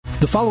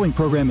The following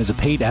program is a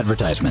paid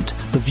advertisement.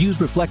 The views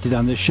reflected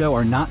on this show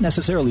are not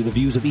necessarily the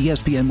views of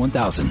ESPN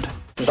 1000.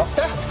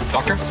 Doctor?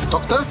 Doctor?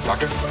 Doctor?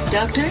 Doctor?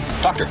 Doctor?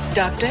 Doctor?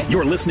 Doctor?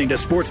 You're listening to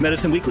Sports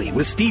Medicine Weekly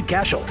with Steve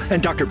Cashel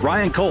and Dr.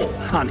 Brian Cole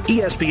on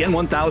ESPN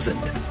 1000.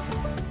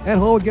 And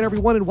hello again,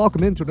 everyone, and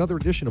welcome into another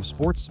edition of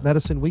Sports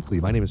Medicine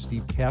Weekly. My name is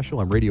Steve Cashel.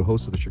 I'm radio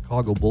host of the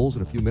Chicago Bulls.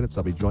 In a few minutes,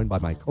 I'll be joined by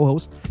my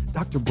co-host,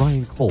 Dr.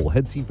 Brian Cole,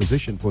 head team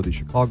physician for the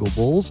Chicago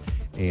Bulls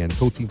and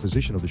co-team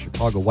physician of the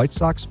Chicago White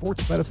Sox,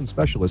 sports medicine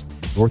specialist,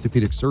 and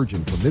orthopedic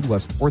surgeon for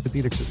Midwest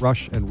Orthopedics at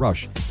Rush and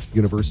Rush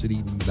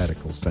University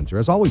Medical Center.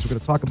 As always, we're going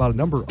to talk about a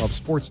number of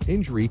sports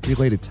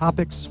injury-related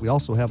topics. We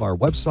also have our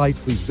website.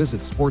 Please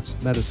visit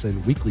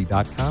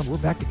sportsmedicineweekly.com. We're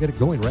back to get it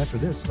going right after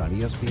this on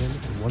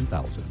ESPN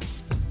 1000.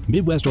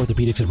 Midwest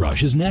Orthopedics at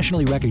Rush is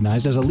nationally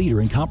recognized as a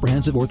leader in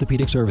comprehensive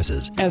orthopedic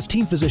services. As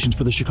team physicians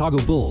for the Chicago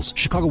Bulls,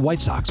 Chicago White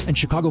Sox, and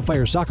Chicago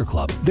Fire Soccer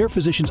Club, their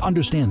physicians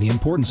understand the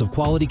importance of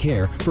quality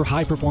care for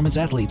high-performance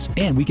athletes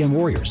and weekend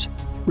warriors.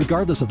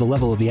 Regardless of the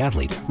level of the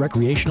athlete,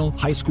 recreational,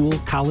 high school,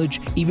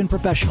 college, even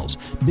professionals,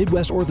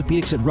 Midwest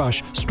Orthopedics at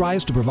Rush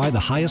strives to provide the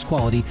highest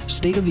quality,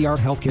 state-of-the-art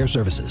healthcare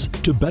services.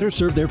 To better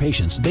serve their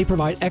patients, they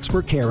provide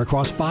expert care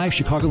across 5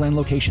 Chicagoland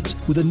locations,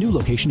 with a new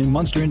location in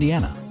Munster,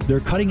 Indiana. Their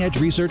cutting-edge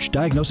research,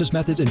 diagnosis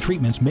methods, and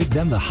treatments make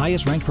them the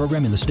highest-ranked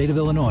program in the state of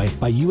Illinois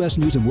by U.S.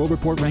 News & World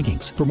Report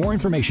rankings. For more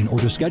information or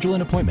to schedule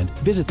an appointment,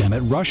 visit them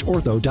at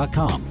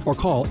rushortho.com or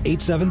call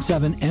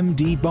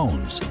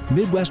 877-MD-BONES.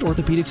 Midwest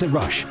Orthopedics at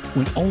Rush,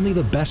 when only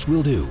the best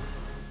will do.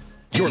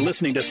 You're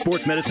listening to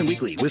Sports Medicine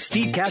Weekly with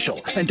Steve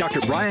Cashel and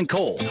Dr. Brian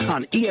Cole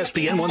on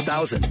ESPN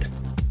 1000.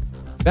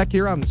 Back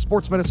here on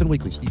Sports Medicine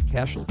Weekly, Steve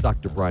Cashel,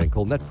 Dr. Brian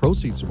Cole. Net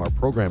proceeds from our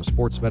program,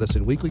 Sports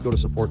Medicine Weekly, go to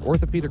support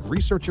orthopedic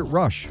research at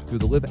Rush through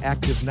the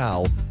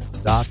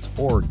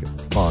LiveActiveNow.org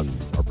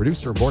fund. Our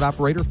producer and board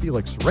operator,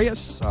 Felix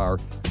Reyes. Our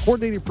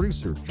coordinating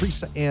producer,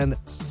 Teresa Ann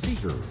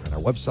Seeger. And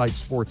our website,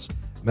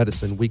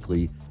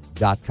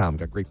 sportsmedicineweekly.com.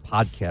 Got great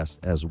podcasts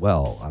as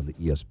well on the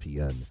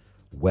ESPN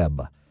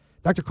web.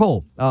 Dr.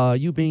 Cole,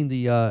 you being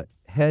the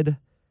head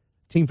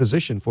team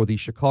physician for the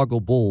Chicago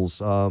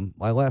Bulls,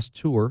 my last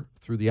tour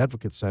through the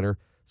Advocate Center,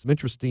 some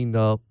interesting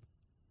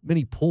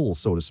mini pools,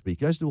 so to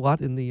speak. You guys do a lot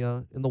in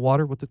the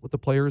water with the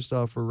players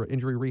for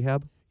injury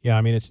rehab? Yeah,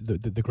 I mean, it's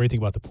the great thing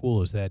about the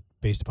pool is that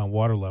based upon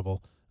water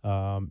level,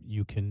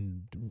 you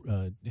can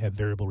have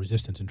variable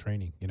resistance in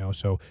training,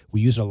 So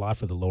we use it a lot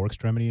for the lower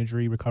extremity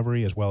injury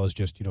recovery as well as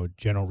just,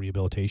 general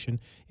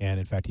rehabilitation and,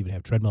 in fact, even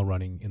have treadmill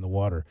running in the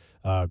water.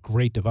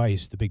 Great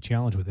device. The big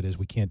challenge with it is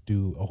we can't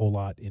do a whole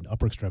lot in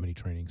upper extremity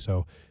training.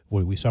 So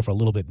we suffer a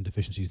little bit in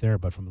deficiencies there,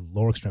 but from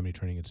lower extremity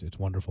training, it's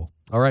wonderful.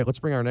 All right, let's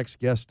bring our next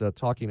guest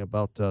talking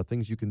about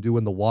things you can do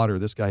in the water.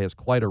 This guy has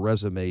quite a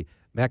resume.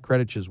 Matt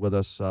Kredich is with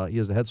us. He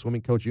is the head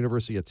swimming coach,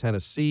 University of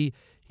Tennessee.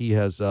 He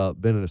has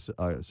been an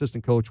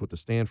assistant coach with the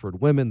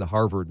Stanford women, the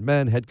Harvard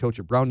men, head coach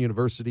at Brown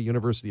University,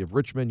 University of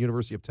Richmond,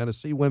 University of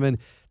Tennessee women,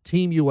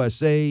 Team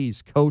USA.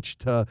 He's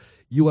coached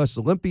U.S.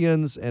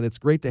 Olympians, and it's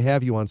great to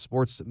have you on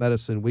Sports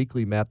Medicine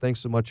Weekly, Matt. Thanks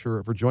so much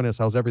for joining us.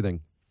 How's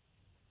everything?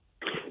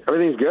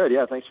 Everything's good.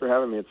 Yeah, thanks for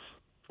having me. It's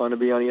fun to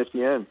be on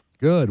ESPN.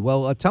 Good.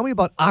 Well, tell me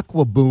about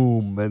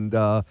AquaBoom,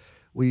 and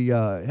we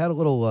had a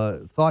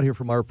little thought here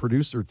from our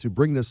producer to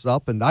bring this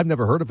up, and I've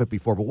never heard of it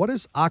before, but what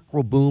is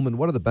AquaBoom, and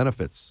what are the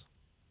benefits?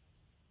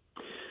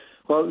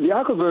 Well, the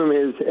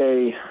AquaBoom is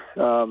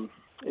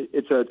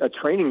it's a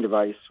training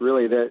device,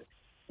 really, that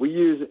we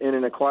use in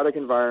an aquatic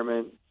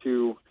environment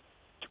to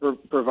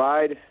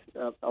provide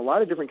a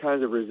lot of different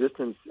kinds of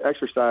resistance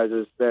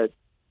exercises that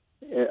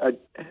I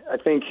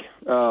think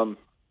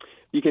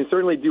you can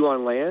certainly do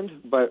on land,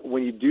 but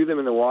when you do them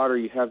in the water,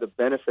 you have the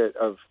benefit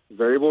of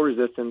variable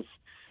resistance,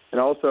 and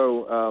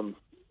also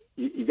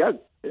you got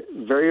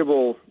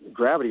variable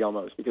gravity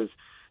almost, because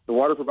the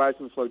water provides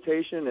some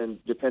flotation,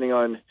 and depending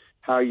on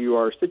how you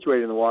are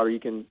situated in the water, you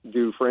can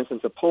do, for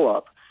instance, a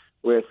pull-up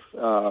with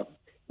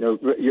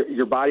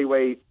your body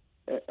weight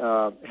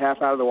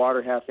half out of the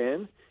water, half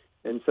in,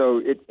 and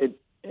so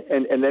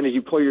and then as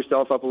you pull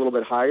yourself up a little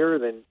bit higher,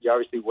 then you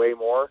obviously weigh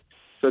more.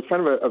 So it's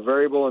kind of a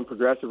variable and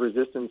progressive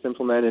resistance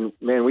implement, and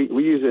man,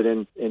 we use it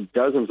in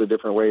dozens of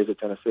different ways at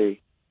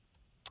Tennessee.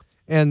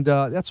 And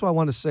that's what I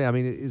want to say. I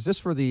mean, is this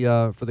for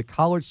the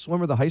college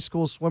swimmer, the high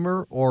school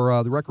swimmer,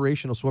 or the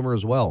recreational swimmer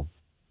as well?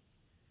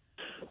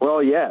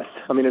 Well, yes.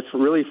 I mean, it's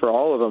really for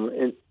all of them.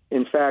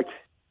 In fact,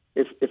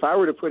 if I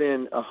were to put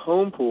in a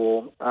home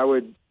pool, I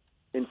would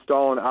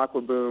install an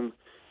AquaBoom,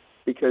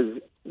 because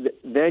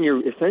then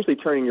you're essentially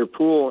turning your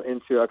pool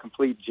into a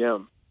complete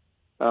gym.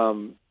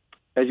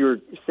 As you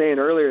were saying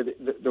earlier,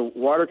 the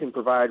water can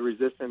provide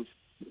resistance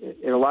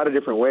in a lot of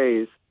different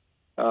ways.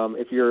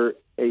 If you're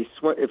a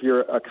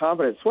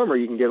competent swimmer,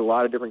 you can get a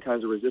lot of different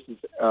kinds of resistance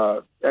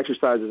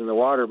exercises in the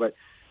water.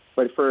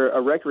 But for a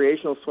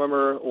recreational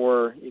swimmer,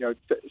 or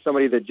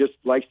somebody that just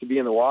likes to be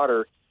in the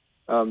water,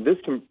 this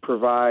can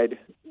provide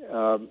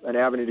an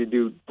avenue to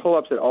do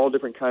pull-ups at all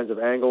different kinds of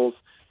angles,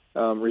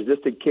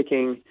 resisted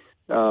kicking,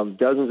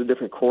 dozens of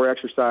different core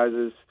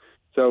exercises.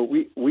 So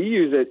we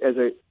use it as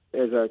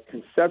a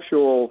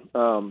conceptual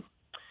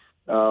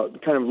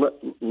kind of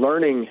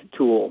learning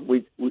tool.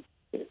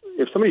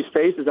 If somebody's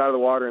face is out of the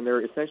water and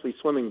they're essentially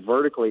swimming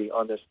vertically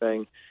on this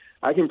thing,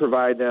 I can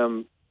provide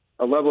them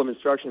a level of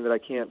instruction that I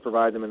can't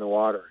provide them in the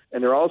water.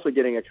 And they're also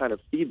getting a kind of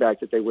feedback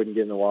that they wouldn't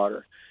get in the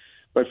water.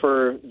 But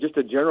for just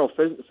a general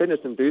fitness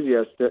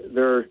enthusiast,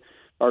 there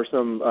are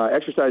some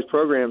exercise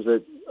programs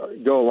that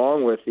go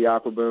along with the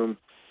AquaBoom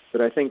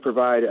that I think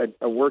provide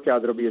a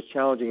workout that will be as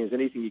challenging as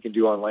anything you can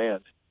do on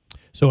land.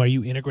 So are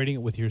you integrating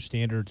it with your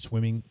standard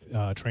swimming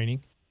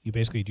training? You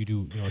basically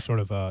do sort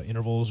of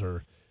intervals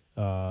or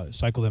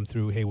cycle them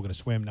through, hey, we're going to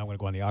swim, now we're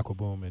going to go on the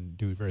AquaBoom and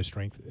do various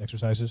strength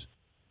exercises?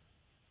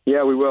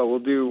 Yeah, we will. We'll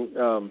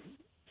do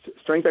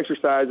strength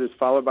exercises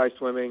followed by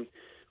swimming.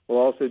 We'll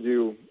also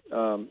do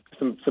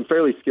some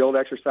fairly skilled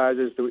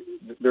exercises.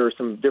 There are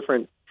some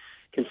different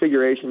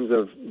configurations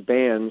of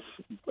bands,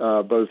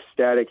 both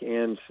static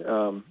and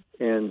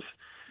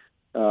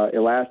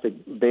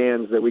elastic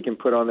bands that we can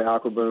put on the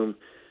AquaBoom.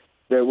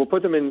 That we'll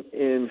put them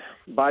in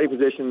body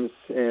positions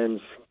and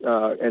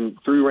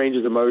through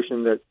ranges of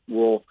motion that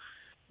will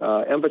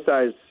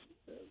emphasize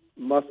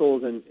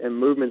muscles and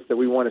movements that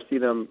we want to see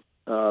them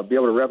be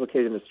able to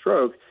replicate in the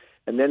stroke,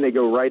 and then they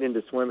go right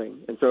into swimming.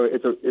 And so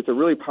it's a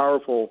really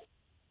powerful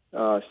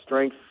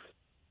strength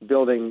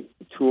building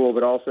tool,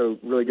 but also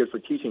really good for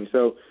teaching.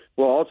 So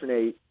we'll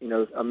alternate,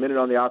 a minute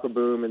on the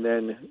AquaBoom and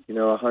then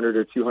 100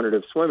 or 200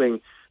 of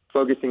swimming,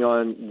 focusing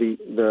on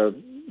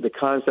the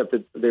concept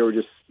that they were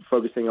just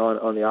focusing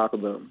on the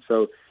AquaBoom.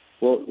 So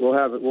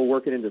we'll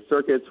work it into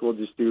circuits. We'll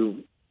just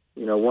do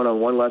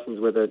one-on-one lessons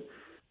with it.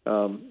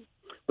 We're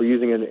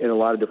using it in a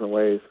lot of different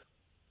ways.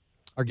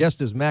 Our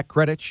guest is Matt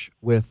Kretich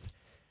with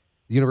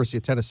the University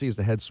of Tennessee as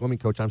the head swimming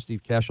coach. I'm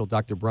Steve Cashel,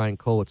 Dr. Brian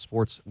Cole at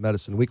Sports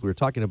Medicine Weekly. We're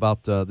talking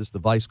about this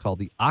device called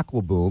the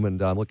AquaBoom, and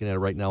I'm looking at it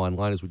right now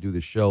online as we do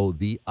this show.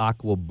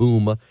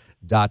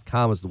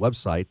 TheAquaBoom.com is the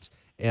website.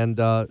 And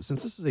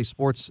since this is a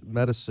sports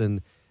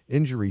medicine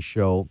injury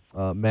show,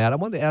 Matt, I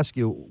wanted to ask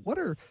you, what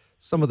are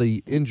some of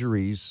the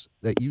injuries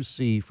that you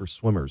see for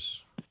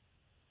swimmers?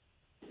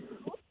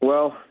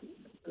 Well,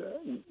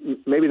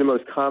 maybe the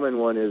most common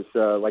one is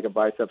like a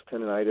biceps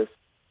tendonitis.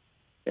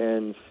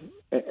 And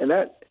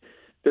that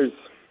there's,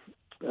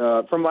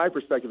 from my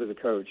perspective as a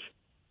coach,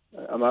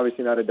 I'm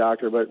obviously not a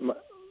doctor, but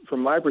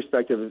from my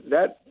perspective,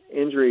 that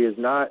injury is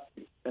not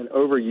an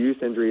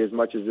overuse injury as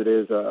much as it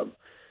is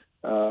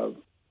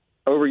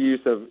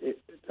overuse of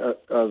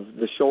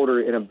the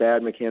shoulder in a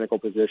bad mechanical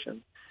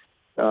position.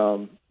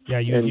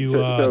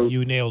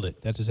 You nailed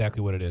it. That's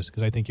exactly what it is,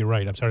 because I think you're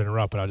right. I'm sorry to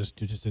interrupt, but I'll just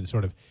to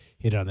sort of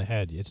hit it on the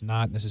head. It's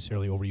not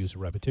necessarily overuse or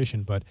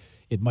repetition, but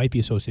it might be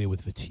associated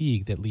with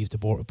fatigue that leads to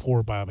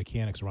poor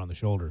biomechanics around the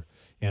shoulder.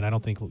 And I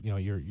don't think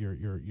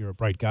you're a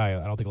bright guy.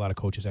 I don't think a lot of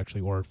coaches actually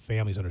or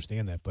families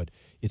understand that, but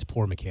it's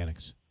poor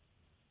mechanics.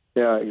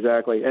 Yeah,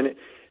 exactly. And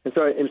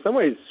so in some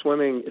ways,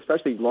 swimming,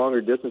 especially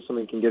longer distance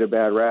swimming, can get a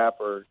bad rap,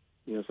 or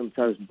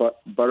sometimes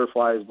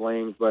butterfly is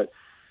blamed, but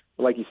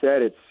like you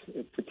said, it's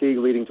fatigue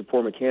leading to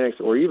poor mechanics,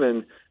 or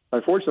even,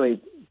 unfortunately,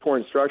 poor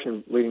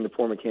instruction leading to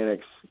poor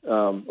mechanics,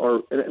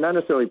 or not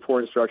necessarily poor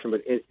instruction,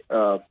 but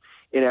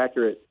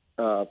inaccurate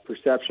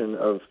perception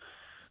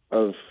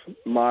of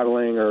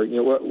modeling, or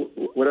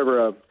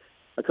whatever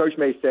a coach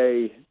may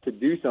say to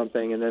do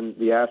something, and then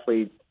the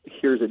athlete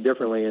hears it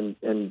differently and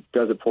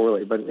does it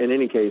poorly. But in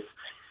any case,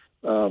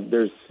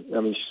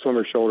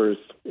 swimmer shoulders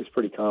is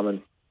pretty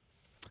common.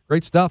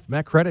 Great stuff.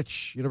 Matt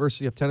Kretich,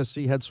 University of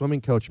Tennessee head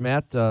swimming coach.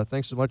 Matt,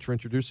 thanks so much for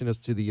introducing us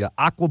to the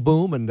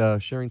AquaBoom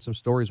and sharing some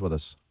stories with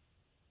us.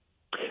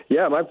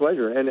 Yeah, my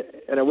pleasure. And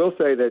I will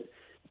say that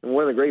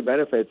one of the great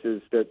benefits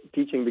is that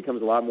teaching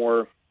becomes a lot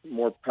more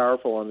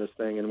powerful on this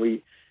thing. And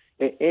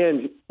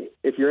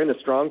if you're in a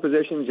strong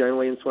position,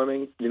 generally in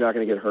swimming, you're not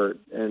going to get hurt.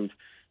 And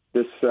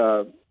this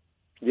the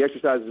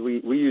exercises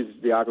we use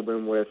the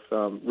AquaBoom with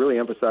really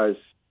emphasize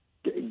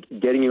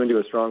getting you into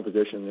a strong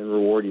position and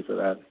reward you for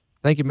that.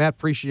 Thank you, Matt.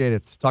 Appreciate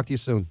it. Talk to you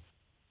soon.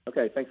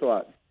 Okay, thanks a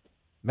lot.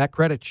 Matt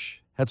Kretich,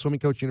 head swimming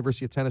coach,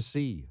 University of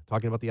Tennessee,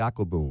 talking about the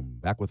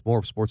AquaBoom. Back with more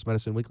of Sports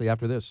Medicine Weekly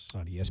after this.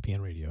 On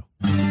ESPN Radio.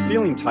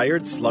 Feeling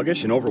tired,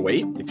 sluggish, and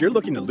overweight? If you're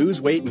looking to lose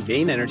weight and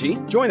gain energy,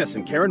 join us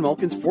in Karen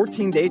Malkin's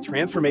 14-day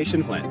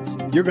transformation cleanse.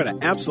 You're going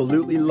to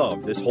absolutely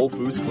love this Whole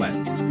Foods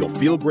cleanse. You'll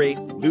feel great,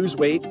 lose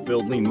weight,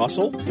 build lean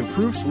muscle,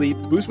 improve sleep,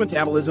 boost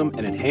metabolism,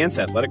 and enhance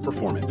athletic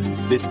performance.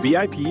 This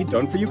VIP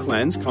done-for-you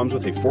cleanse comes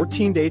with a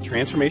 14-day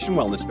transformation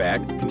wellness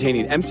bag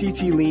containing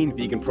MCT Lean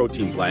Vegan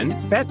Protein Blend,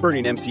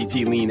 fat-burning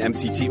MCT Lean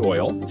MCT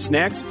Oil,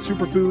 snacks,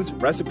 superfoods,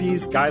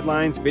 recipes,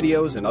 guidelines,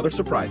 videos, and other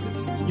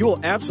surprises. You will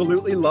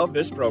absolutely love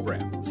this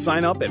program.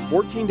 Sign up at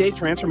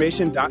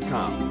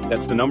 14daytransformation.com.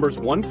 That's the numbers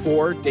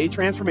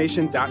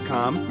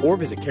 14daytransformation.com, or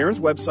visit Karen's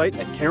website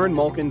at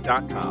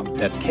KarenMalkin.com.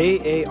 That's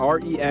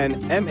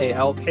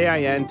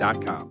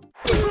KarenMalkin.com.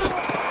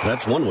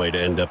 That's one way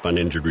to end up on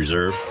injured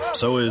reserve.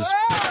 So is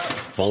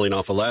falling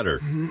off a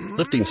ladder,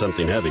 lifting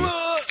something heavy.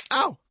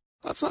 Ow!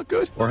 That's not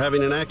good. Or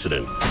having an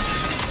accident.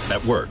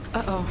 at work.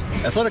 Uh-oh.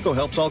 Athletico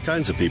helps all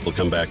kinds of people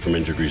come back from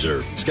injured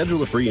reserve.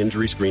 Schedule a free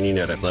injury screening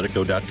at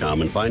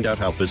athletico.com and find out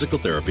how physical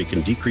therapy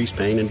can decrease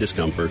pain and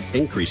discomfort,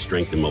 increase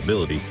strength and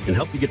mobility, and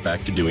help you get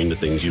back to doing the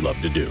things you love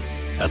to do.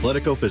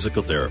 Athletico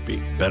Physical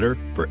Therapy. Better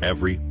for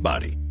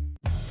everybody.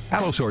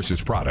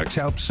 Allosource's products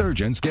help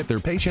surgeons get their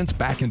patients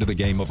back into the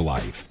game of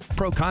life.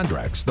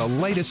 Prochondrex, the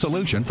latest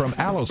solution from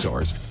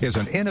Allosource, is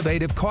an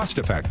innovative,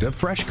 cost-effective,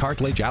 fresh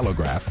cartilage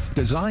allograft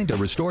designed to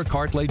restore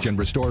cartilage and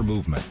restore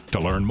movement. To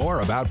learn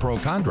more about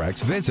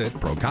Prochondrex, visit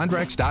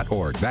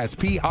prochondrex.org. That's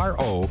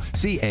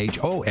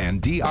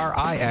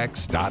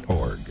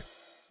prochondrix.org.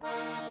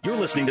 You're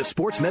listening to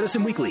Sports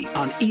Medicine Weekly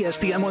on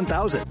ESPN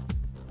 1000.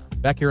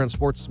 Back here on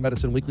Sports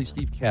Medicine Weekly,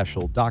 Steve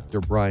Cashel,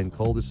 Dr. Brian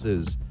Cole. This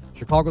is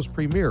Chicago's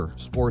premier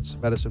sports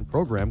medicine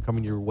program,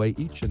 coming your way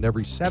each and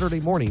every Saturday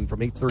morning from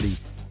 8:30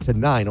 to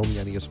 9, only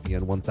on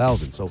ESPN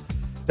 1000. So,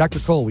 Dr.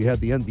 Cole, we had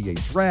the NBA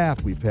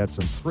draft. We've had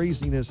some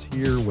craziness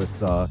here with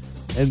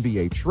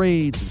NBA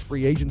trades and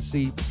free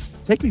agency.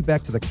 Take me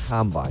back to the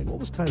combine. What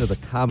was kind of the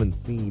common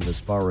theme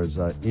as far as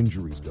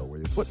injuries go? Were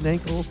they foot and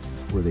ankle?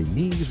 Were they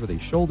knees? Were they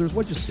shoulders?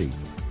 What'd you see?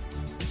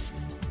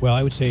 Well,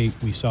 I would say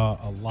we saw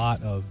a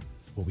lot of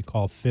what we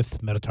call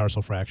fifth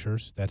metatarsal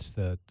fractures. That's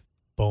the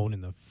bone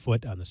in the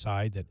foot on the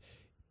side that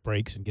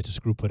breaks and gets a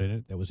screw put in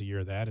it. That was a year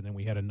of that. And then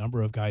we had a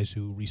number of guys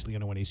who recently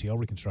underwent ACL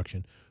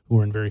reconstruction who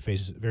were in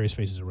various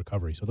phases of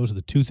recovery. So those are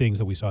the two things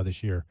that we saw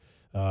this year.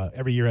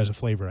 Every year has a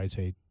flavor, I'd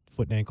say.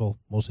 Foot and ankle,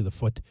 mostly the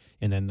foot,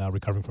 and then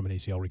recovering from an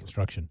ACL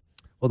reconstruction.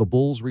 Well, the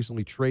Bulls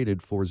recently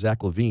traded for Zach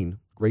LaVine,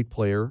 great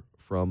player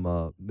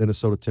from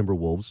Minnesota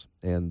Timberwolves,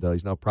 and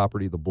he's now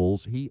property of the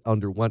Bulls. He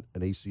underwent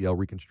an ACL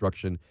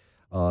reconstruction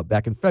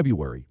back in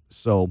February.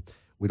 So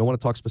we don't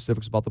want to talk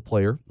specifics about the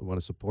player. We want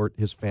to support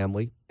his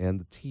family and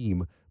the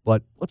team.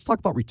 But let's talk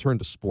about return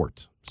to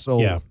sport.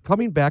 So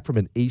coming back from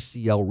an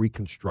ACL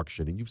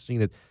reconstruction, and you've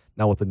seen it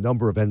now with a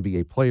number of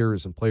NBA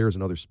players and players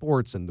in other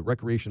sports and the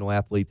recreational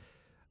athlete,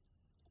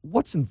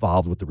 what's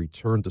involved with the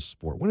return to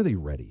sport? When are they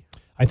ready?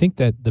 I think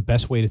that the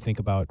best way to think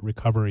about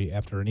recovery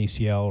after an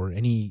ACL or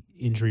any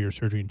injury or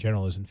surgery in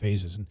general is in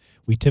phases. And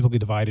we typically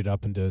divide it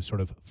up into sort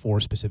of 4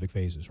 specific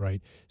phases,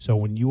 right? So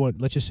when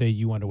let's just say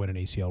you underwent an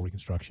ACL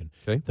reconstruction.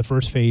 Okay. The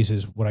first phase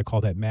is what I call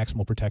that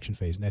maximal protection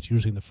phase, and that's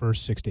usually in the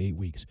first 6 to 8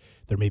 weeks.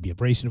 There may be a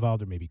brace involved,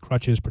 there may be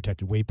crutches,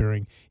 protected weight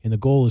bearing, and the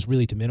goal is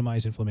really to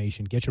minimize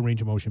inflammation, get your range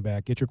of motion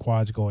back, get your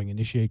quads going,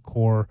 initiate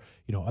core,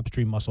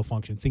 upstream muscle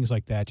function, things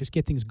like that. Just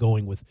get things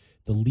going with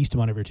the least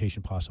amount of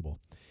irritation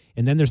possible.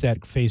 And then there's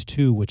that phase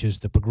 2, which is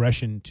the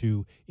progression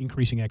to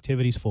increasing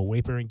activities, full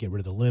weight bearing, get rid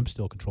of the limp,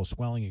 still control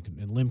swelling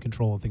and limb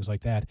control and things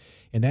like that.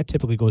 And that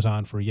typically goes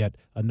on for yet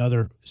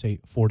another, say,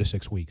 4 to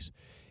 6 weeks.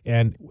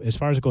 And as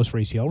far as it goes for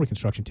ACL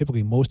reconstruction,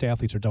 typically most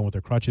athletes are done with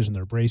their crutches and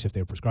their brace if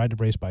they're prescribed a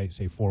brace by,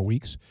 say, 4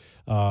 weeks.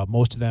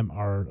 Most of them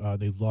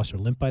they've lost their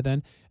limp by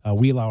then.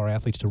 We allow our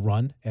athletes to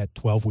run at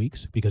 12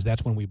 weeks because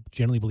that's when we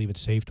generally believe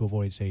it's safe to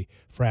avoid, say,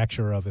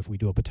 fracture of if we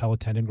do a patella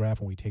tendon graft,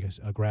 when we take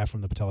a graft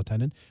from the patella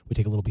tendon, we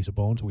take a little piece of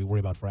bone, so we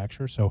worry about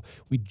fracture. So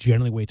we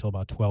generally wait till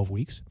about 12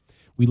 weeks.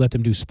 We let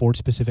them do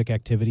sport-specific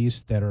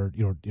activities that are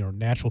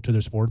natural to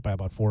their sport by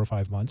about 4 or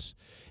 5 months.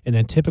 And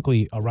then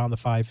typically around the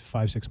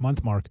 5-6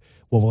 month mark,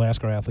 what we'll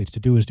ask our athletes to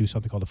do is do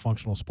something called a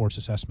functional sports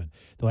assessment.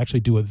 They'll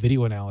actually do a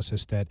video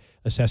analysis that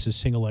assesses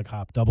single leg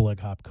hop, double leg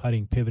hop,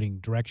 cutting, pivoting,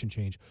 direction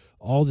change,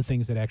 all the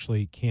things that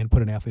actually can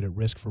put an athlete at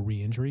risk for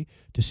re-injury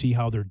to see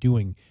how they're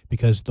doing,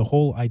 because the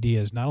whole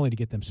idea is not only to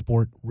get them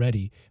sport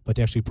ready, but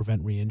to actually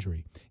prevent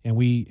re-injury. And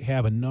we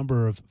have a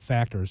number of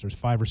factors. There's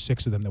 5 or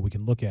 6 of them that we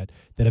can look at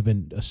that have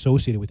been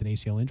associated with an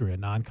ACL injury, a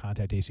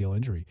non-contact ACL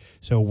injury.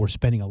 So we're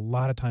spending a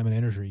lot of time and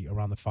energy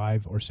around the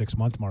 5 or 6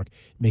 month mark,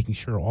 making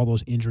sure all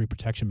those injury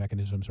protection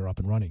mechanisms are up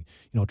and running.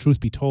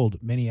 Truth be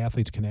told, many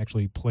athletes can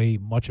actually play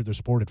much of their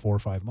sport at 4 or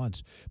 5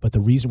 months. But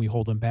the reason we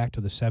hold them back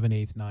to the 7th,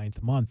 8th,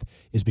 9th month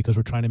is because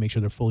we're trying to make sure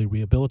they're fully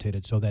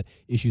rehabilitated so that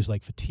issues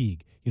like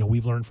fatigue.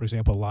 We've learned, for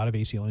example, a lot of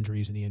ACL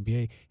injuries in the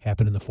NBA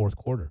happen in the 4th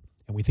quarter.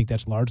 And we think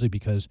that's largely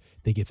because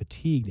they get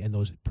fatigued and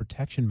those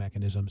protection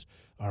mechanisms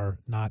are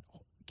not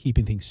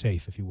keeping things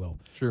safe, if you will.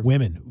 Sure.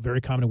 Women,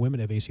 very common in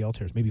women, have ACL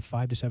tears, maybe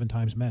 5 to 7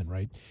 times men,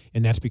 right?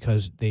 And that's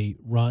because they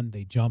run,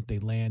 they jump, they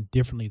land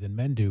differently than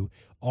men do.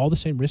 All the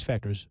same risk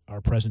factors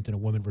are present in a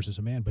woman versus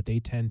a man, but they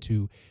tend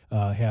to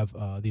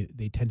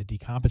they tend to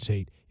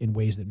decompensate in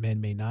ways that men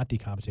may not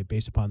decompensate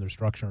based upon their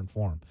structure and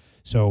form.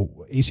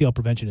 So ACL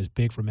prevention is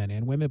big for men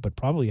and women, but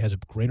probably has a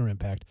greater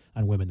impact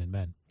on women than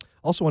men.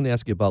 Also wanted to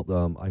ask you about,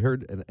 I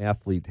heard an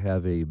athlete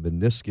have a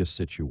meniscus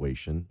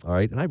situation, all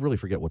right? And I really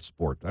forget what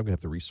sport. I'm going to have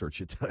to research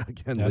it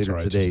again later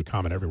today. It's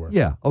common everywhere.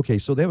 Yeah, okay,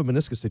 so they have a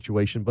meniscus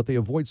situation, but they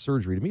avoid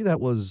surgery. To me,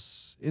 that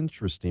was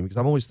interesting because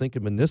I'm always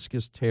thinking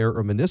meniscus tear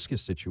or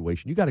meniscus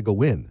situation, you got to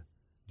go in.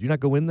 Do you not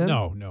go in then?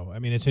 No. I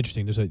mean, it's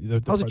interesting.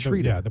 How's it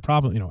treated? Yeah, the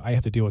problem, I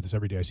have to deal with this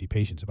every day. I see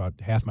patients. About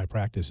half my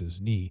practice is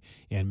knee,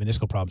 and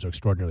meniscal problems are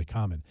extraordinarily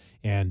common.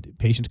 And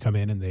patients come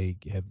in and they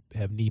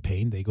have knee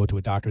pain. They go to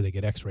a doctor, they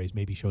get x-rays,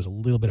 maybe shows a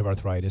little bit of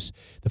arthritis.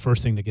 The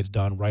first thing that gets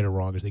done, right or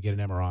wrong, is they get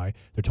an MRI.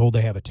 They're told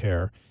they have a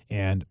tear,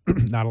 and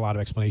not a lot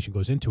of explanation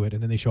goes into it.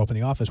 And then they show up in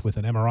the office with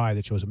an MRI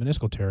that shows a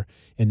meniscal tear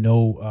and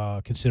no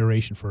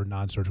consideration for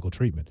non-surgical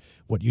treatment.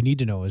 What you need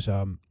to know is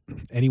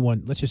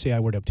anyone, let's just say I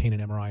were to obtain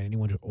an MRI on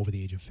anyone over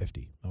the age of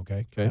 50,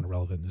 okay? Kind of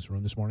relevant in this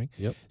room this morning.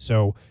 Yep.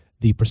 So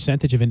the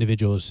percentage of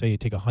individuals, say you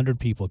take 100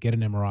 people, get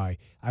an MRI,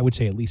 I would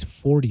say at least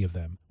 40 of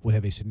them would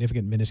have a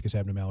significant meniscus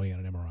abnormality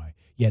on an MRI,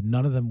 yet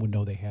none of them would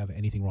know they have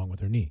anything wrong with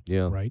their knee,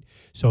 right?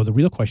 So the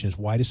real question is,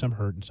 why do some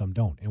hurt and some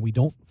don't? And we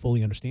don't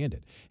fully understand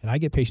it. And I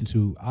get patients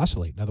who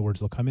oscillate. In other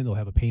words, they'll come in, they'll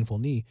have a painful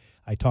knee.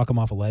 I talk them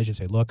off a ledge and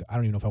say, look, I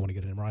don't even know if I want to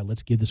get an MRI.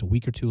 Let's give this a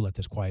week or two, let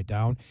this quiet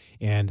down.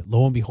 And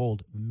lo and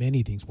behold,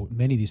 many of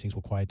these things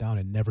will quiet down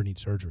and never need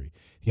surgery.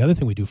 The other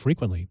thing we do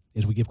frequently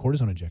is we give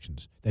cortisone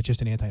injections. That's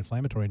just an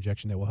anti-inflammatory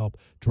injection that will help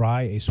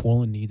dry a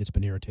swollen knee that's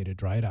been irritated,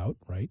 dry it out,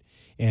 right?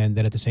 And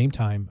then at the same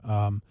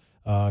time,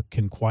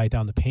 can quiet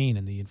down the pain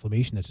and the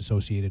inflammation that's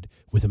associated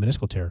with a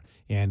meniscal tear,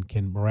 and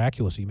can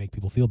miraculously make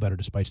people feel better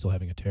despite still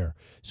having a tear.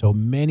 So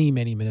many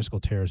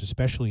meniscal tears,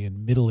 especially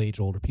in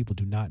middle-aged older people,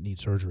 do not need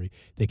surgery.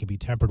 They can be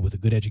tempered with a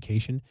good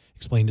education,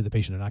 explain to the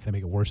patient they're not going to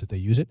make it worse if they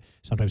use it.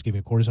 Sometimes giving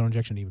a cortisone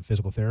injection, even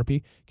physical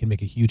therapy, can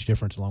make a huge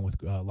difference along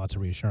with lots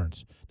of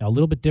reassurance. Now, a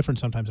little bit different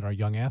sometimes in our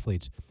young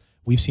athletes.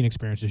 We've seen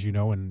experiences, in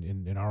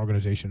our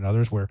organization and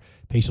others, where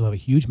patients will have a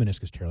huge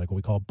meniscus tear, like what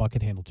we call a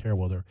bucket handle tear,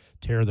 where they'll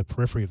tear the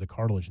periphery of the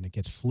cartilage and it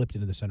gets flipped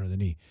into the center of the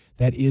knee.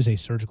 That is a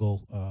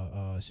surgical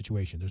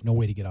situation. There's no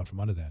way to get out from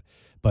under that.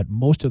 But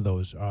most of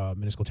those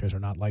meniscal tears are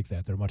not like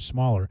that. They're much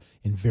smaller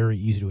and very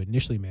easy to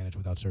initially manage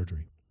without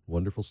surgery.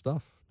 Wonderful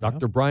stuff.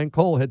 Dr. Brian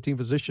Cole, head team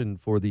physician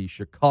for the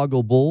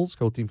Chicago Bulls,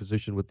 co-team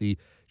physician with the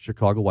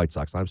Chicago White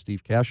Sox. I'm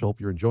Steve Cash. I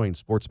hope you're enjoying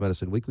Sports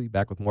Medicine Weekly.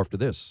 Back with more after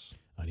this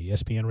on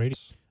ESPN Radio.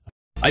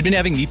 I'd been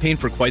having knee pain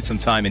for quite some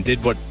time and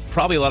did what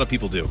probably a lot of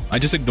people do. I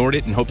just ignored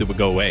it and hoped it would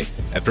go away.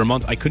 After a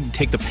month, I couldn't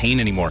take the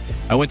pain anymore.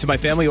 I went to my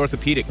family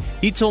orthopedic.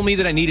 He told me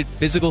that I needed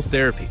physical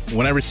therapy.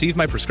 When I received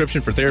my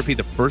prescription for therapy,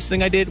 the first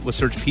thing I did was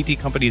search PT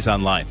companies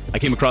online. I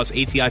came across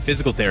ATI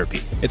Physical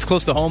Therapy. It's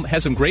close to home,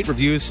 has some great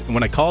reviews, and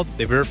when I called,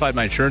 they verified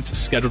my insurance,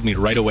 scheduled me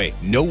right away.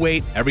 No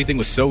wait, everything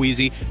was so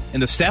easy,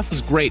 and the staff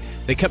was great.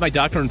 They kept my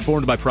doctor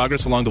informed of my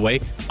progress along the way.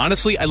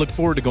 Honestly, I looked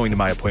forward to going to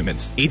my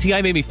appointments.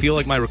 ATI made me feel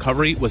like my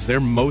recovery was their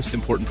most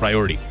important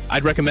priority.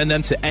 I'd recommend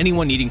them to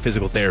anyone needing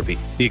physical therapy.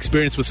 The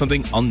experience was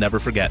something I'll never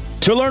forget.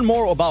 To learn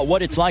more about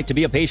what it's like to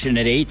be a patient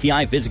at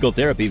ATI Physical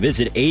Therapy,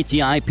 visit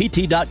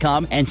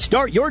ATIPT.com and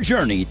start your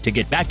journey to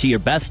get back to your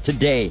best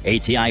today.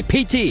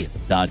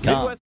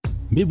 ATIPT.com.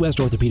 Midwest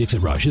Orthopedics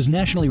at Rush is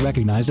nationally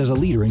recognized as a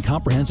leader in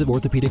comprehensive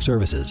orthopedic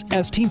services.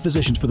 As team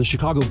physicians for the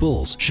Chicago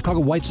Bulls, Chicago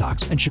White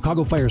Sox, and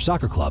Chicago Fire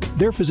Soccer Club,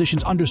 their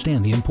physicians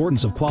understand the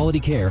importance of quality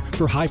care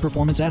for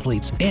high-performance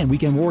athletes and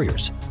weekend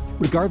warriors.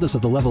 Regardless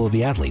of the level of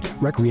the athlete,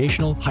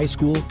 recreational, high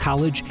school,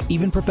 college,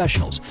 even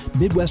professionals,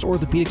 Midwest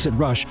Orthopedics at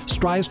Rush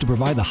strives to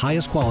provide the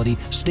highest quality,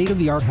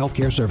 state-of-the-art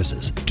healthcare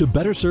services. To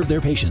better serve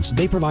their patients,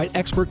 they provide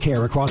expert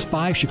care across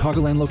 5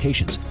 Chicagoland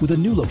locations, with a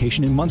new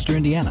location in Munster,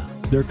 Indiana.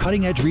 Their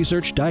cutting-edge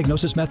research,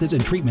 diagnosis methods,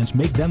 and treatments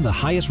make them the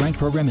highest-ranked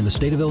program in the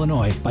state of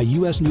Illinois by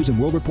U.S. News &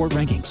 World Report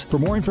rankings. For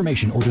more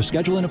information or to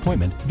schedule an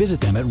appointment,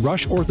 visit them at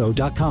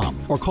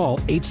rushortho.com or call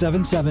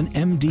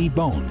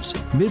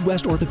 877-MD-BONES.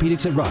 Midwest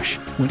Orthopedics at Rush,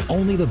 when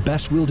only the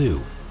best will do.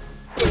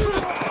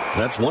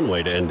 That's one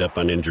way to end up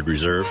on injured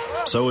reserve.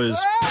 So is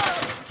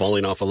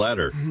falling off a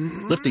ladder,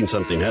 lifting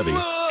something heavy.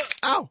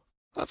 Ow!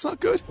 That's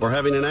not good. Or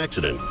having an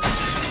accident.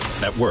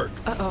 At work.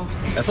 Uh-oh.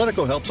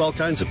 Athletico helps all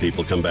kinds of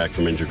people come back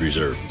from injured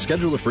reserve.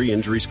 Schedule a free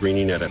injury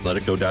screening at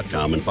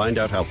athletico.com and find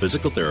out how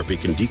physical therapy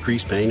can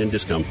decrease pain and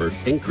discomfort,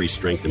 increase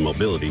strength and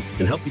mobility,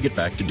 and help you get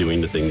back to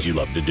doing the things you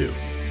love to do.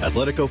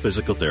 Athletico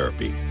Physical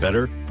Therapy.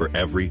 Better for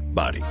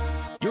everybody.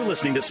 You're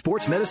listening to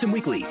Sports Medicine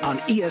Weekly on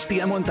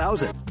ESPN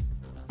 1000.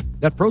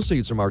 Net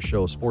proceeds from our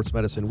show, Sports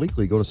Medicine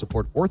Weekly, go to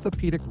support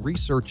orthopedic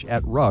research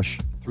at Rush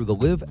through the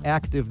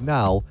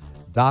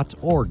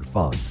LiveActiveNow.org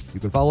fund. You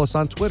can follow us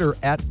on Twitter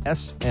at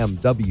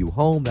SMW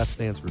Home. That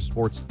stands for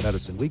Sports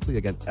Medicine Weekly.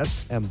 Again,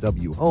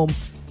 SMW Home.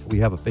 We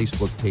have a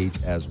Facebook page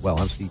as well.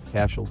 I'm Steve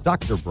Cashel,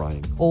 Dr.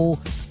 Brian Cole.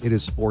 It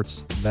is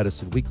Sports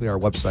Medicine Weekly. Our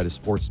website is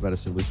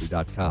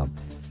sportsmedicineweekly.com.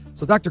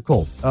 So, Dr.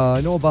 Cole, I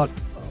know about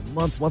a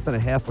month and a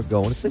half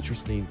ago, and it's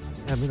interesting.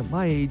 I mean, at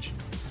my age,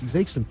 these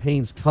aches and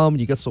pains come,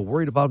 and you get so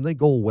worried about them, they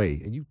go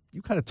away. And you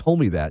kind of told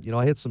me that.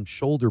 I had some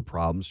shoulder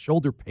problems,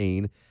 shoulder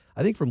pain,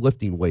 I think from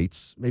lifting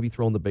weights, maybe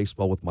throwing the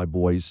baseball with my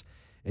boys.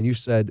 And you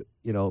said,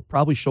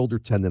 probably shoulder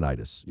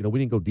tendonitis. We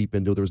didn't go deep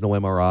into it. There was no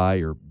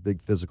MRI or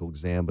big physical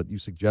exam, but you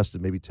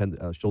suggested maybe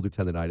shoulder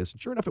tendonitis.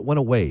 And sure enough, it went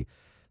away.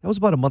 That was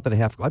about a month and a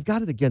half ago. I've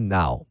got it again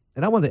now.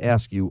 And I wanted to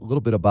ask you a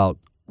little bit about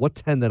what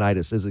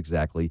tendonitis is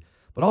exactly,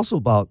 but also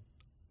about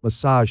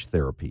massage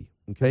therapy,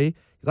 okay?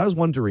 Because I was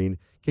wondering,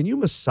 Can you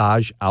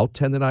massage out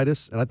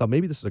tendonitis? And I thought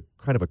maybe this is a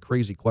kind of a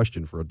crazy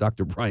question for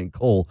Dr. Brian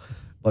Cole,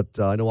 but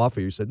I know off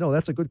air you said, no,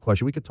 that's a good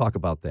question. We could talk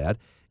about that.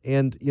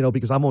 And,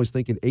 because I'm always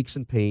thinking aches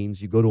and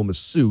pains, you go to a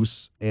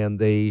masseuse and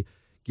they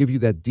give you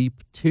that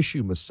deep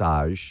tissue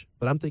massage.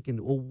 But I'm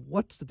thinking, well,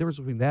 what's the difference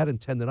between that and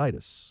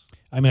tendonitis?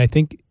 I mean, I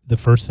think the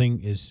first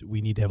thing is we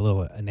need to have a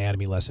little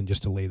anatomy lesson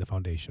just to lay the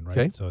foundation, right?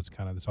 Okay. So it's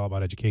all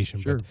about education.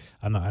 Sure. But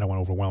I don't want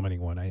to overwhelm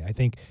anyone. I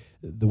think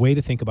the way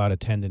to think about a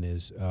tendon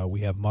is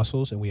we have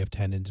muscles and we have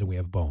tendons and we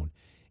have bone.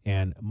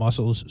 And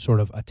muscles sort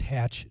of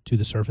attach to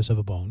the surface of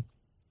a bone,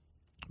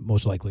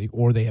 most likely,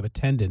 or they have a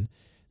tendon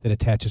that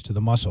attaches to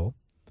the muscle,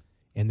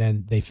 and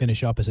then they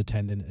finish up as a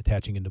tendon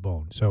attaching into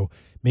bone. So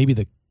maybe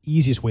the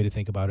easiest way to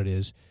think about it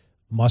is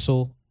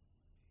muscle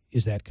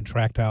is that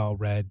contractile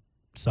red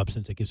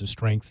substance that gives us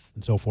strength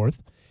and so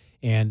forth,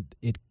 and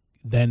it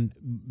then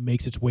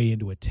makes its way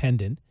into a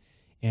tendon,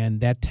 and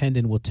that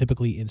tendon will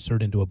typically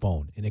insert into a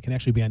bone, and it can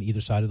actually be on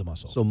either side of the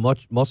muscle. So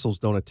muscles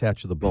don't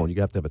attach to the bone.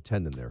 You have to have a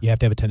tendon there. You have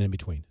to have a tendon in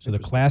between. So the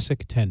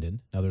classic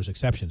tendon, now there's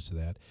exceptions to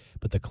that,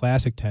 but the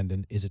classic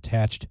tendon is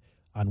attached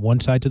on one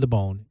side to the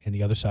bone and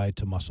the other side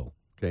to muscle.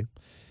 Okay.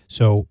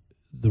 So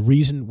the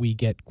reason we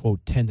get,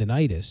 quote,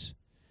 tendinitis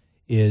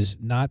is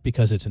not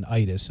because it's an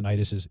itis, and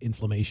itis is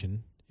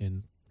inflammation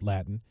in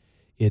Latin.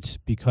 It's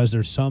because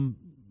there's some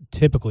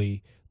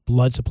typically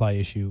blood supply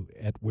issue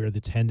at where the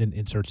tendon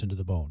inserts into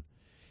the bone.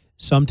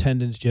 Some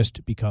tendons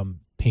just become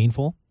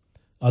painful.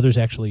 Others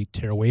actually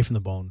tear away from the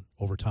bone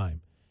over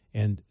time,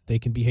 and they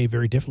can behave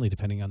very differently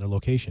depending on their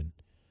location.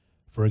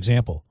 For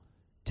example,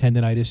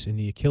 tendinitis in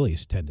the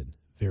Achilles tendon,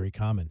 very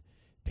common.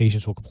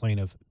 Patients will complain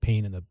of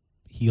pain in the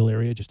heel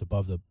area, just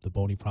above the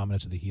bony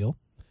prominence of the heel.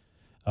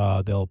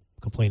 They'll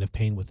complain of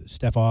pain with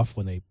step off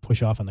when they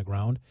push off on the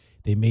ground.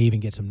 They may even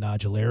get some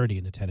nodularity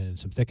in the tendon and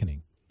some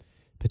thickening.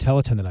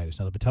 Patella tendonitis.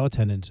 Now, the patella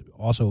tendon's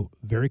also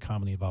very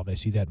commonly involved. I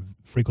see that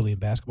frequently in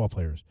basketball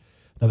players.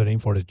 Another name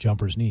for it is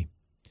jumper's knee.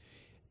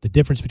 The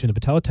difference between the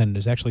patella tendon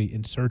is actually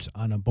inserts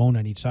on a bone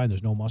on each side.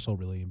 There's no muscle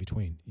really in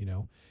between.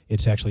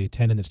 It's actually a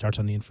tendon that starts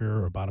on the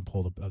inferior or bottom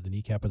pole of the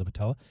kneecap or the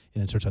patella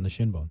and inserts on the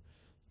shin bone.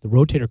 The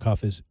rotator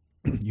cuff is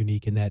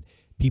unique in that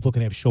people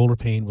can have shoulder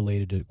pain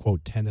related to,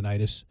 quote,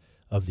 tendinitis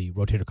of the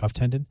rotator cuff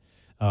tendon,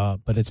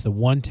 but it's the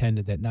one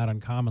tendon that not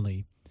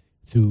uncommonly,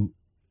 through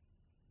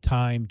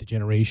time,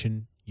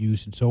 degeneration,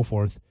 use, and so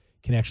forth,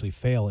 can actually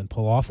fail and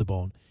pull off the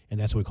bone, and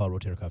that's what we call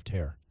rotator cuff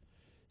tear.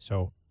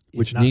 So,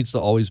 which needs to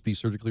always be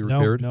surgically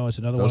repaired? No, it's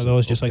another one of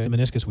those, just like the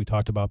meniscus we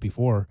talked about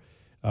before.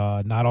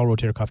 Not all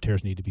rotator cuff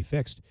tears need to be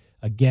fixed.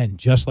 Again,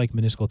 just like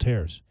meniscal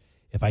tears,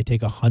 if I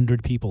take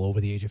 100 people over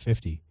the age of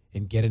 50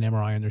 and get an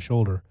MRI on their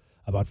shoulder,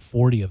 about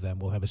 40 of them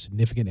will have a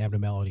significant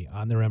abnormality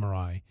on their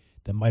MRI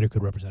that might or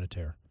could represent a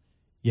tear.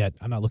 Yet,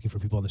 I'm not looking for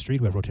people on the street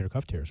who have rotator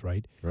cuff tears,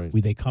 right?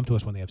 They come to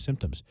us when they have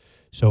symptoms.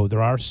 So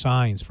there are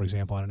signs, for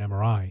example, on an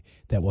MRI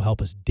that will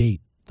help us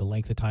date the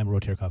length of time a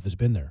rotator cuff has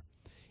been there.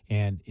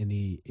 And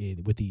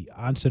with the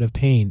onset of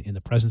pain in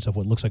the presence of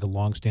what looks like a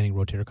long-standing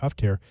rotator cuff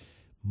tear,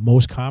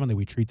 most commonly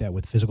we treat that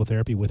with physical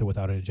therapy, with or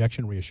without an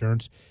injection,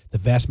 reassurance. The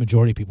vast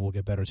majority of people will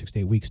get better in 6 to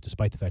 8 weeks,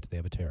 despite the fact that they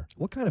have a tear.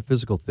 What kind of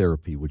physical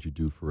therapy would you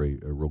do for a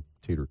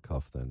rotator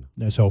cuff then?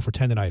 So for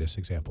tendinitis,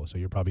 example, so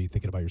you're probably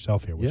thinking about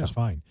yourself here, which is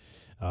fine.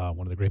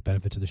 One of the great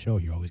benefits of the show,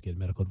 you always get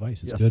medical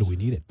advice. It's good. We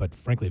need it. But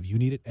frankly, if you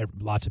need it,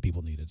 lots of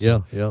people need it.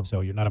 So,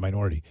 So you're not a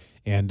minority.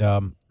 And,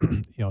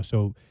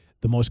 so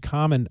the most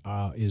common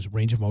is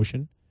range of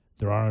motion.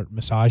 There are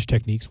massage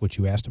techniques, which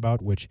you asked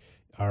about, which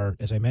are,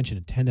 as I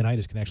mentioned,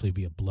 tendinitis can actually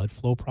be a blood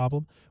flow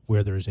problem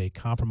where there's a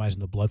compromise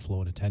in the blood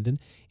flow in a tendon,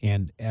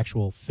 and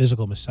actual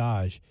physical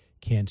massage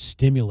can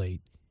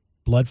stimulate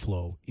blood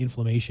flow,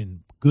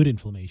 inflammation, good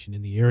inflammation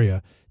in the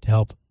area to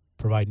help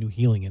provide new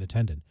healing in a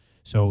tendon.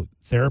 So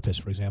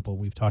therapists, for example,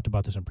 we've talked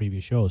about this on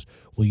previous shows,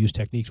 will use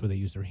techniques where they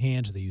use their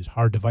hands, they use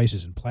hard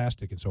devices and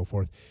plastic and so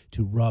forth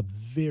to rub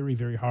very,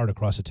 very hard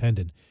across a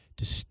tendon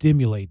to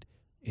stimulate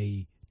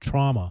a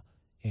trauma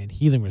and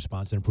healing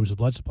response that improves the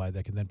blood supply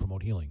that can then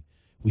promote healing.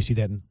 We see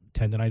that in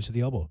tendinitis of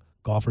the elbow,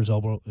 golfer's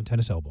elbow and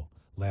tennis elbow,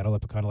 lateral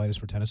epicondylitis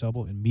for tennis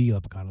elbow and medial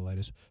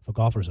epicondylitis for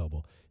golfer's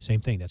elbow. Same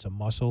thing, that's a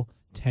muscle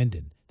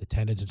tendon. The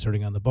tendon's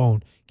inserting on the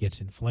bone,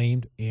 gets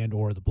inflamed and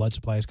or the blood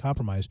supply is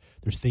compromised.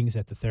 There's things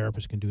that the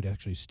therapist can do to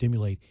actually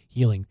stimulate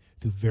healing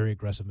through very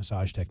aggressive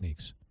massage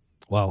techniques.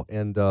 Wow,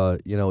 and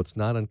it's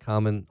not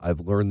uncommon, I've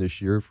learned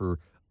this year, for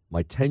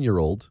my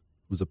 10-year-old,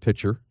 who's a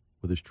pitcher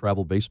with his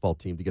travel baseball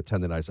team, to get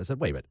tendinitis. I said,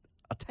 wait a minute.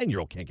 A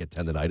 10-year-old can't get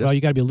tendinitis. Well,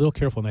 you got to be a little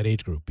careful in that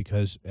age group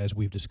because, as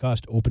we've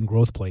discussed, open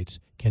growth plates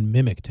can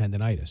mimic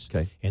tendinitis.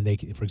 Okay. And they,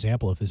 for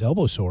example, if his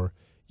elbow's sore,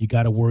 you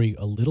got to worry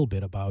a little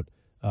bit about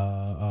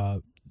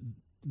the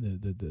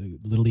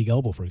little league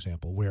elbow, for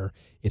example, where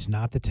it's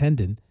not the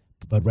tendon,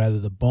 but rather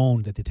the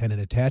bone that the tendon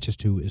attaches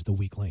to is the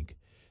weak link.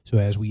 So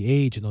as we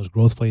age and those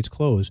growth plates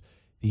close,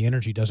 the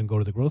energy doesn't go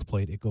to the growth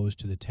plate; it goes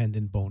to the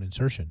tendon bone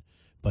insertion.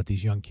 But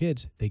these young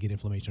kids, they get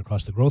inflammation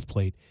across the growth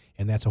plate,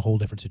 and that's a whole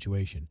different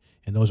situation.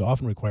 And those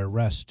often require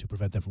rest to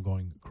prevent them from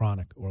going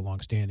chronic or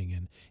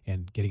long-standing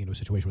and getting into a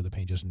situation where the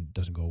pain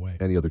doesn't go away.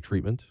 Any other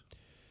treatment?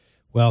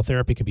 Well,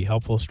 therapy can be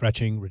helpful,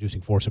 stretching,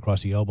 reducing force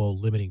across the elbow,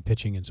 limiting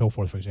pitching, and so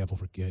forth, for example,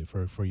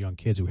 for young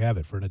kids who have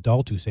it. For an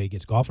adult who, say,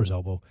 gets golfer's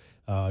elbow,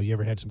 you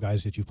ever had some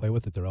guys that you play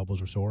with that their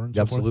elbows were sore and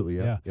so forth? Absolutely,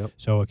 yeah. Yep.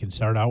 So it can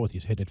start out with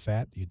you hitting it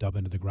fat, you dub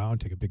into the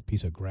ground, take a big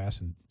piece of grass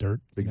and dirt.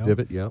 Big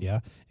divot, yeah. Yeah,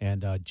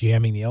 and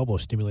jamming the elbow,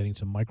 stimulating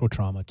some micro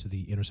trauma to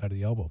the inner side of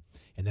the elbow.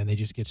 And then they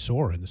just get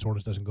sore, and the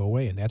soreness doesn't go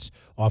away, and that's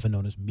often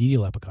known as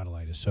medial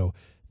epicondylitis. So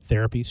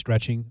therapy,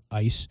 stretching,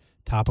 ice,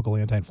 topical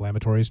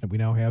anti-inflammatories that we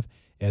now have,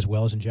 as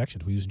well as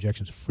injections. We use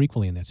injections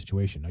frequently in that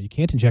situation. Now, you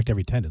can't inject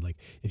every tendon. Like,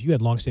 if you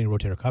had long-standing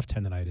rotator cuff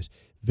tendonitis,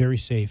 very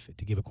safe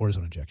to give a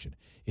cortisone injection.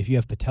 If you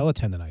have patella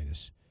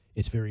tendonitis,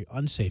 it's very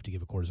unsafe to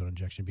give a cortisone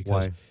injection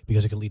because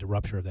it can lead to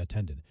rupture of that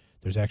tendon.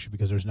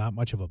 Because there's not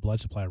much of a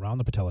blood supply around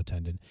the patella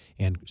tendon,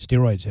 and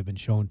steroids have been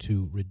shown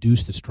to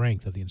reduce the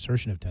strength of the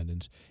insertion of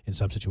tendons in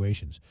some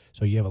situations.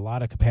 So you have a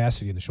lot of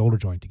capacity in the shoulder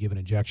joint to give an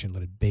injection,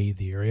 let it bathe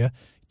the area.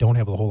 Don't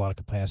have a whole lot of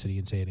capacity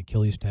in, say, an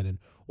Achilles tendon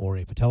or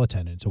a patella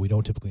tendon, so we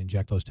don't typically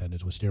inject those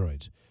tendons with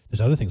steroids.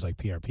 There's other things like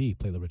PRP,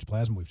 platelet-rich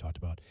plasma, we've talked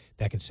about,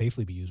 that can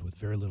safely be used with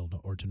very little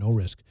or to no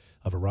risk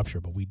of a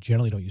rupture, but we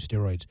generally don't use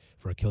steroids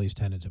for Achilles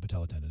tendons and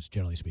patella tendons,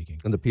 generally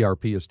speaking. And the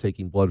PRP is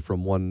taking blood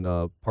from one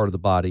part of the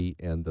body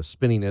and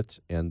spinning it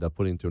and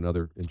putting into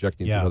another,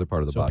 injecting into another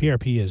part of the body. So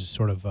PRP is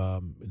sort of,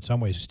 in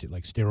some ways,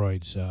 like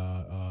steroids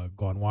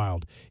gone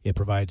wild. It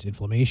provides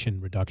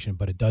inflammation reduction,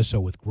 but it does so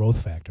with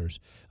growth factors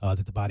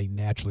that the body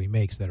naturally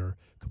makes that are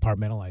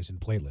compartmentalized in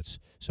platelets.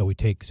 So we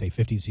take, say,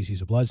 15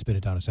 cc's of blood, spin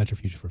it down a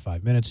centrifuge for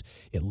 5 minutes.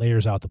 It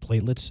layers out the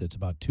platelets. It's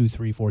about 2,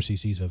 3, 4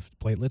 cc's of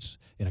platelets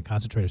in a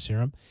concentrated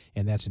serum,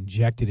 and that's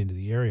injected into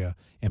the area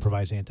and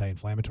provides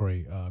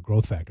anti-inflammatory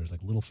growth factors,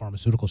 like little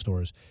pharmaceutical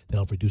stores that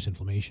help reduce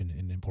inflammation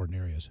in important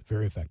areas.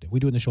 Very effective. We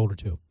do it in the shoulder,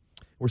 too.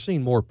 We're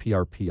seeing more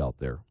PRP out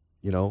there,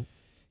 you know?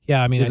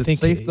 Yeah, I mean, I think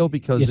it's safe though,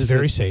 because it's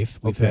very safe.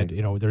 We've had,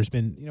 there's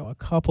been, a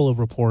couple of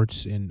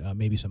reports in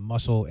maybe some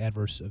muscle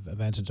adverse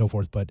events and so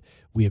forth, but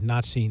we have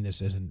not seen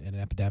this as an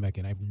epidemic,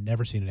 and I've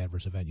never seen an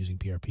adverse event using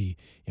PRP,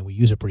 and we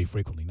use it pretty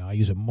frequently. Now, I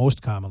use it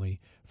most commonly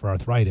for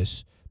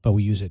arthritis, but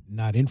we use it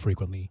not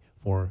infrequently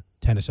for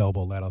tennis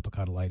elbow, lateral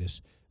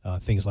epicondylitis,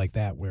 things like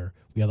that, where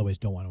we otherwise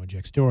don't want to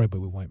inject steroid,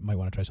 but we might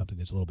want to try something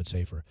that's a little bit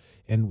safer.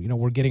 And,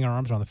 we're getting our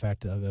arms around the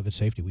fact of its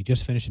safety. We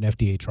just finished an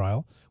FDA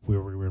trial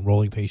where we were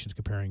enrolling patients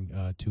comparing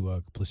to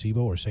a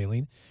placebo or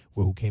saline,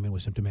 who came in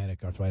with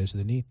symptomatic arthritis of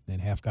the knee,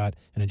 and half got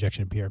an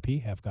injection of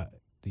PRP, half got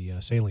the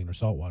saline or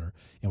salt water,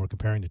 and we're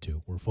comparing the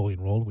two. We're fully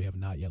enrolled. We have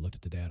not yet looked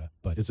at the data.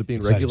 But is it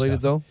being regulated,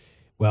 though?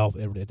 Well,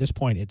 at this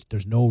point,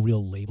 there's no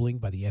real labeling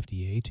by the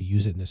FDA to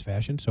use it in this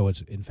fashion. So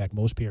it's, in fact,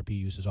 most PRP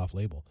use is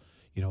off-label.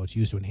 It's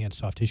used to enhance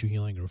soft tissue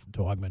healing or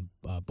to augment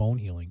bone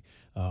healing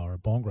or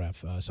bone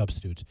graft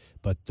substitutes,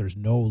 but there's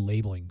no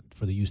labeling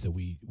for the use that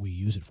we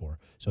use it for.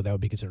 So that would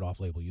be considered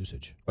off-label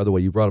usage. By the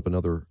way, you brought up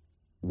another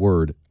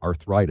word,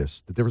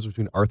 arthritis. The difference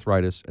between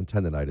arthritis and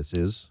tendonitis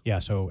is? Yeah,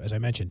 so as I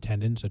mentioned,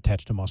 tendons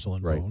attached to muscle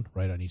and bone,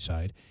 right on each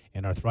side.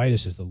 And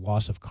arthritis is the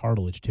loss of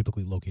cartilage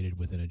typically located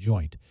within a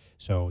joint.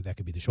 So that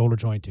could be the shoulder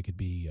joint, it could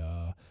be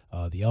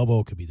the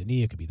elbow, it could be the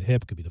knee, it could be the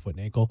hip, it could be the foot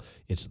and ankle.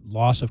 It's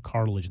loss of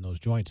cartilage in those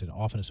joints, and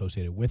often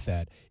associated with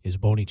that is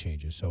bony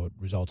changes. So it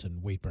results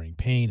in weight-bearing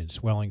pain and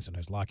swelling,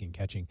 sometimes locking and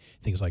catching,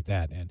 things like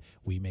that. And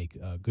we make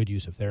good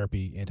use of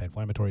therapy,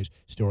 anti-inflammatories,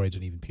 steroids,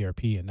 and even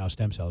PRP, and now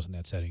stem cells in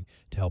that setting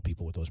to help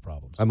people with those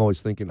problems. I'm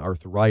always thinking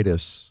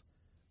arthritis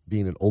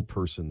being an old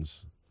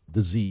person's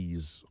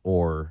disease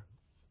or...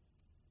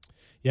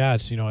 Yeah,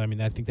 it's, I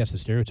think that's the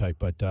stereotype,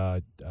 but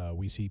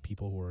we see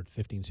people who are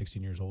 15,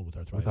 16 years old with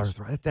arthritis.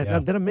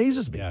 That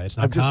amazes me. Yeah, it's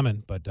not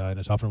common, but and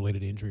it's often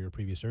related to injury or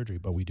previous surgery,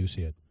 but we do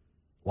see it.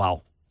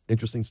 Wow.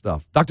 Interesting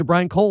stuff. Dr.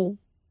 Brian Cole,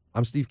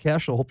 I'm Steve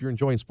Cashel. Hope you're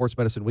enjoying Sports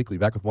Medicine Weekly.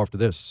 Back with more after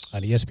this.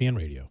 On ESPN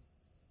Radio.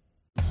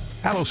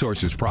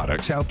 Allosource's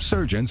products help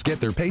surgeons get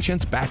their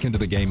patients back into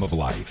the game of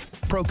life.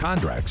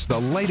 Procondrex, the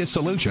latest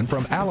solution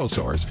from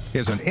Allosource,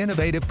 is an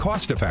innovative,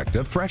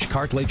 cost-effective, fresh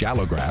cartilage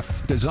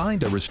allograft designed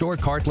to restore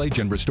cartilage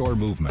and restore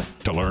movement.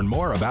 To learn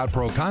more about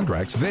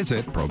Procondrex,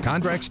 visit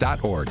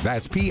procondrex.org.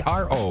 That's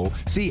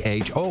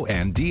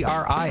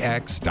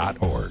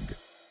PROCHONDRIX.org.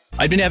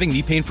 I'd been having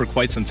knee pain for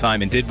quite some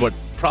time and did what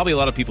probably a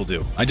lot of people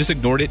do. I just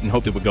ignored it and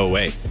hoped it would go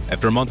away.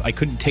 After a month, I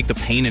couldn't take the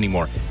pain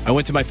anymore. I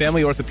went to my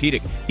family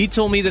orthopedic. He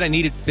told me that I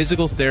needed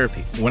physical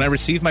therapy. When I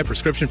received my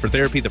prescription for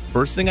therapy, the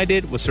first thing I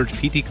did was search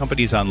PT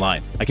companies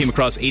online. I came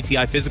across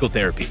ATI Physical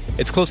Therapy.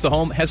 It's close to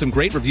home, has some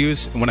great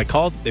reviews, and when I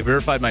called, they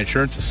verified my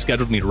insurance,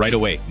 scheduled me right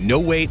away. No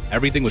wait,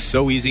 everything was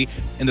so easy,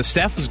 and the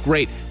staff was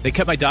great. They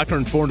kept my doctor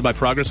informed of my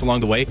progress along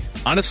the way.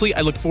 Honestly,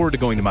 I look forward to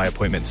going to my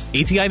appointments.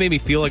 ATI made me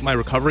feel like my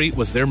recovery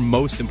was their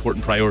most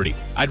important priority.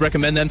 I'd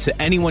recommend them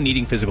to anyone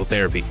needing physical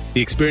therapy.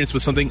 The experience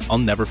was something I'll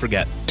never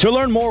forget. To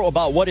learn more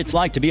about what it's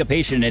like to be a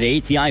patient at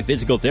ATI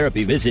Physical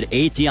Therapy, visit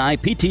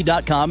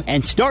ATIPT.com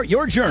and start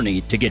your journey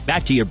to get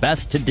back to your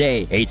best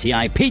today.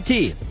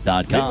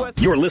 ATIPT.com.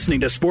 You're listening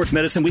to Sports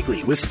Medicine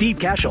Weekly with Steve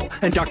Cashel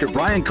and Dr.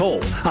 Brian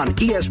Cole on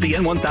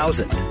ESPN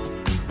 1000.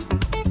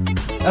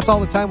 That's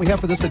all the time we have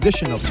for this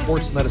edition of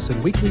Sports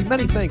Medicine Weekly.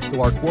 Many thanks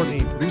to our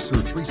coordinating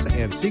producer, Teresa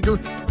Ann Seeger,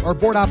 our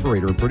board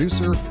operator and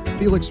producer,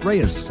 Felix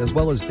Reyes, as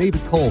well as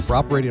David Cole for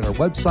operating our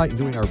website and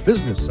doing our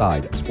business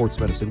side of Sports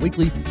Medicine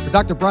Weekly. For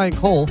Dr. Brian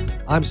Cole,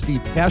 I'm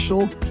Steve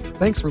Cashel.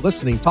 Thanks for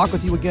listening. Talk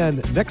with you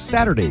again next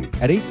Saturday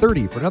at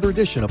 8:30 for another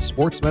edition of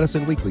Sports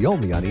Medicine Weekly,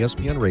 only on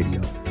ESPN Radio.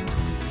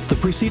 The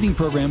preceding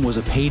program was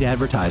a paid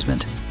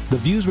advertisement. The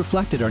views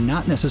reflected are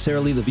not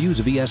necessarily the views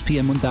of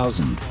ESPN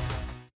 1000.